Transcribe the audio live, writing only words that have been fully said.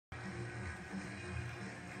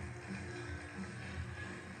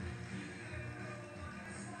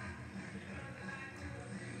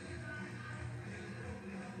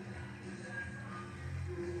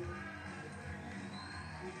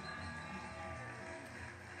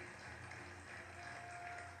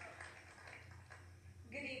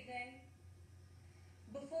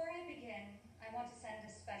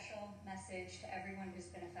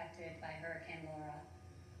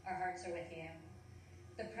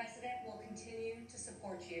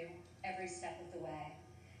support you every step of the way.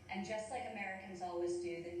 And just like Americans always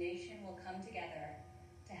do, the nation will come together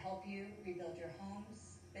to help you rebuild your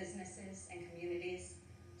homes, businesses, and communities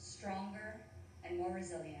stronger and more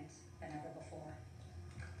resilient than ever before.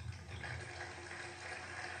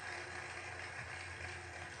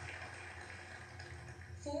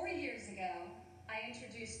 Four years ago, I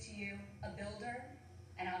introduced to you a builder,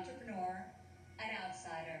 an entrepreneur, an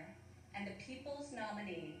outsider, and the people's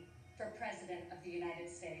nominee for President of the United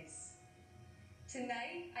States.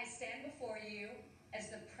 Tonight, I stand before you as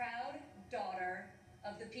the proud daughter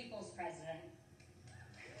of the people's president.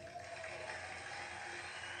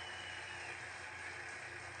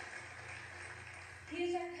 He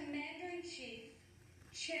is our commander-in-chief,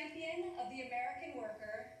 champion of the American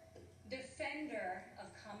worker, defender of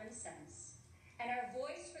common sense, and our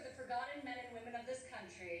voice for the forgotten men and women of this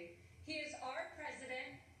country. He is our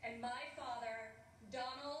president and my father,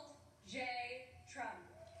 Donald J. Trump.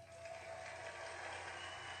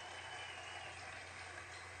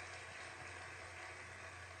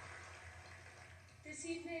 This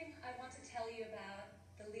evening, I want to tell you about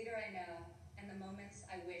the leader I know and the moments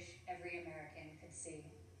I wish every American could see.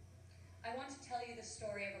 I want to tell you the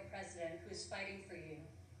story of a president who is fighting for you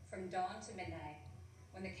from dawn to midnight,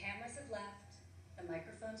 when the cameras have left, the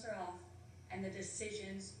microphones are off, and the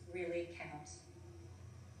decisions really count.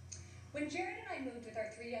 When Jared and I moved with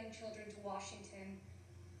our 3 young children to Washington,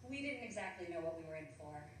 we didn't exactly know what we were in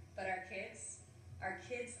for, but our kids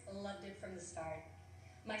loved it from the start.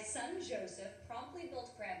 My son Joseph promptly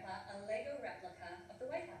built Grandpa a Lego replica of the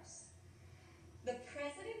White House. The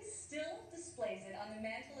president still displays it on the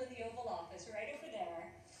mantle in the Oval Office right over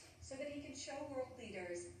there so that he can show world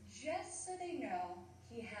leaders, just so they know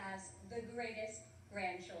he has the greatest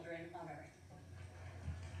grandchildren on earth.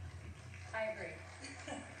 I agree.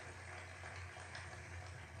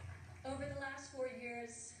 Over the last 4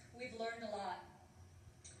 years, we've learned a lot.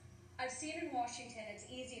 I've seen in Washington it's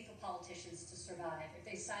easy for politicians to survive if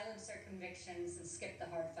they silence their convictions and skip the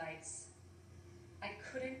hard fights. I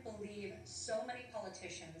couldn't believe so many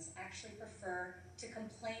politicians actually prefer to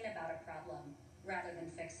complain about a problem rather than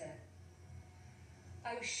fix it.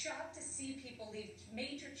 I was shocked to see people leave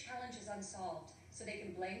major challenges unsolved so they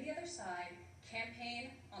can blame the other side, campaign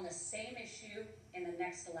on the same issue in the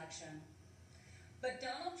next election. But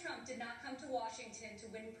Donald Trump did not come to Washington to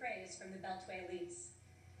win praise from the Beltway elites.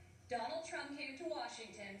 Donald Trump came to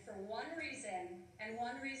Washington for one reason, and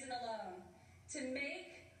one reason alone: to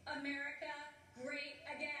make America great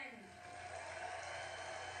again.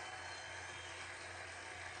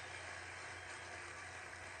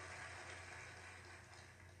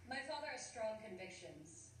 My father has strong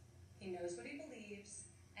convictions. He knows what he believes,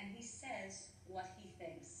 and he says what he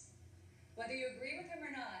thinks. Whether you agree with him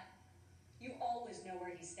or not, you always know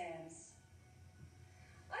where he stands.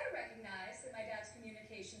 I recognize that my dad's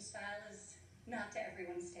communication style is not to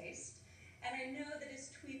everyone's taste, and I know that his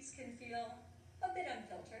tweets can feel a bit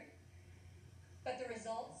unfiltered. But the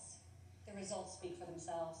results speak for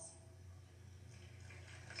themselves.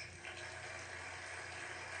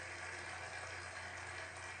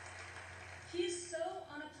 He is so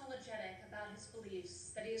unapologetic about his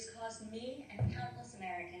beliefs that he has caused me and countless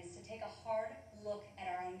Americans to take a hard look at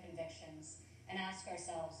our own convictions and ask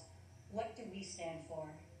ourselves, what do we stand for?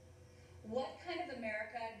 What kind of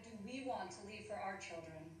America do we want to leave for our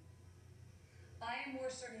children? I am more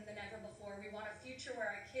certain than ever before we want a future where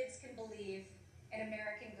our kids can believe in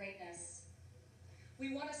American greatness.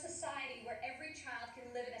 We want a society where every child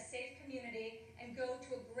can live in a safe community and go to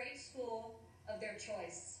a great school of their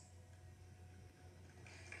choice.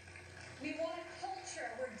 We want a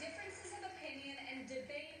culture where differences of opinion and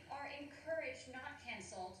debate are encouraged, not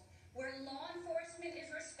canceled, where law enforcement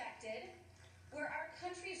is respected, where our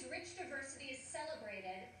country's rich diversity is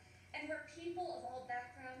celebrated, and where people of all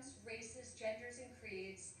backgrounds, races, genders, and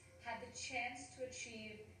creeds have the chance to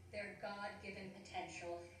achieve their God-given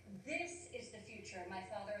potential. This is the future my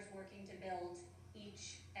father is working to build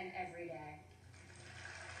each and every day.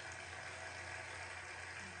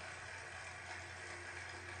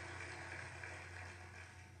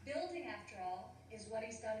 Building, after all, is what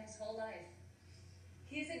he's done his whole life.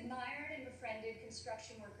 He has admired and befriended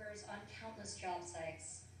construction workers on countless job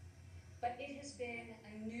sites. But it has been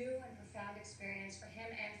a new and profound experience for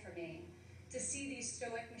him and for me to see these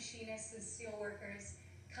stoic machinists and steel workers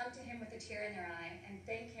come to him with a tear in their eye and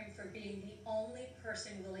thank him for being the only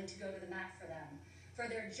person willing to go to the mat for them, for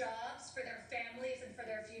their jobs, for their families, and for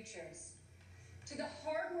their futures. To the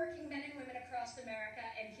hardworking men and women across America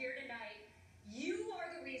and here tonight, you are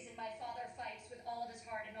the reason my father fights with all of his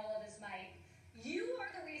heart and all of his might. You are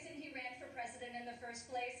the reason he ran for president in the first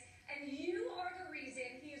place, and you are the reason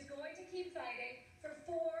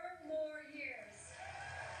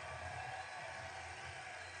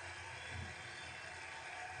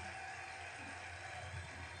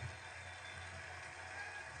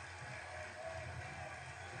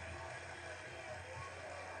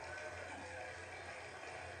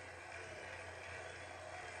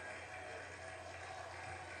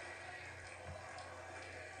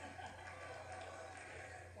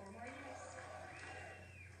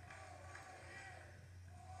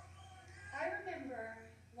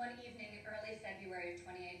one evening in early February of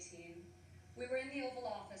 2018, we were in the Oval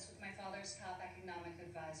Office with my father's top economic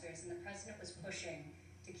advisors, and the president was pushing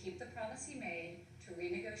to keep the promise he made to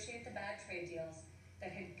renegotiate the bad trade deals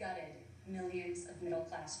that had gutted millions of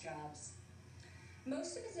middle-class jobs.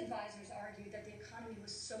 Most of his advisors argued that the economy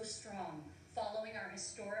was so strong following our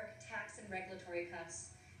historic tax and regulatory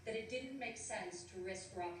cuts that it didn't make sense to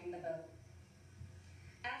risk rocking the boat.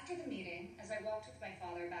 After the meeting, as I walked with my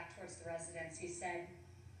father back towards the residence, he said,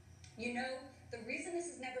 "You know, the reason this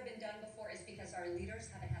has never been done before is because our leaders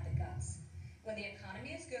haven't had the guts. When the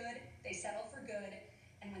economy is good, they settle for good,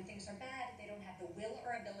 and when things are bad, they don't have the will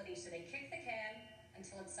or ability, so they kick the can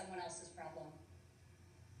until it's someone else's problem."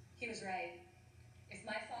 He was right. If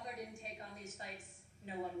my father didn't take on these fights,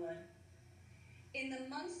 no one would. In the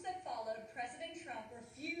months that followed, President Trump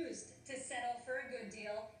refused to settle for a good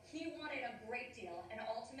deal. He wanted a great deal, and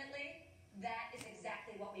ultimately, that is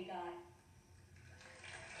exactly what we got.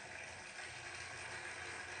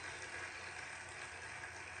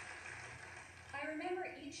 I remember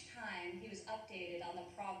each time he was updated on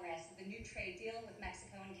the progress of the new trade deal with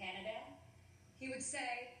Mexico and Canada, he would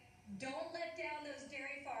say, "Don't let down those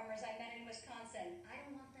dairy farmers I met in Wisconsin. I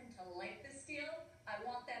don't want them to like this deal. I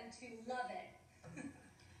want them to love it."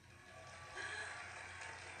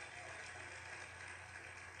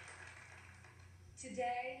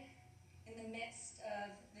 Today, in the midst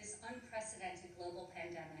of this unprecedented global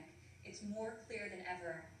pandemic, it's more clear than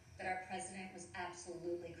ever that our president was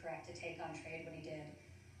absolutely correct to take on trade when he did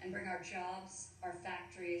and bring our jobs, our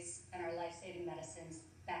factories, and our life-saving medicines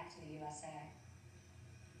back to the USA.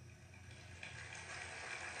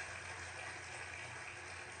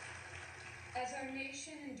 As our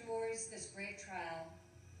nation endures this brave trial,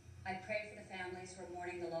 I pray for the families who are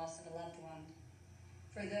mourning the loss of a loved one,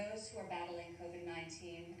 for those who are battling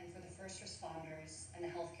COVID-19, and for the first responders and the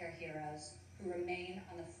healthcare heroes who remain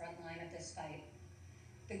on the front line of this fight.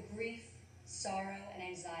 The grief, sorrow, and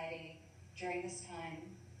anxiety during this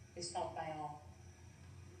time is felt by all.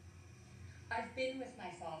 I've been with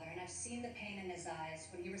my father, and I've seen the pain in his eyes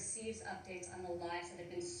when he receives updates on the lives that have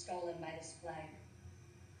been stolen by this plague.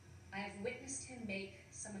 I have witnessed him make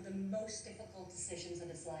some of the most difficult decisions of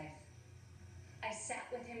his life. I sat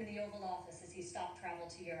with him in the Oval Office as he stopped travel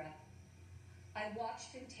to Europe. I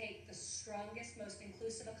watched him take the strongest, most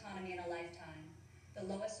inclusive economy in a lifetime, the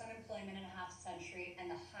lowest unemployment in a half century, and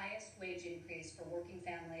the highest wage increase for working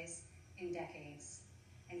families in decades,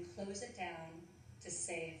 and close it down to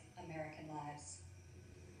save American lives.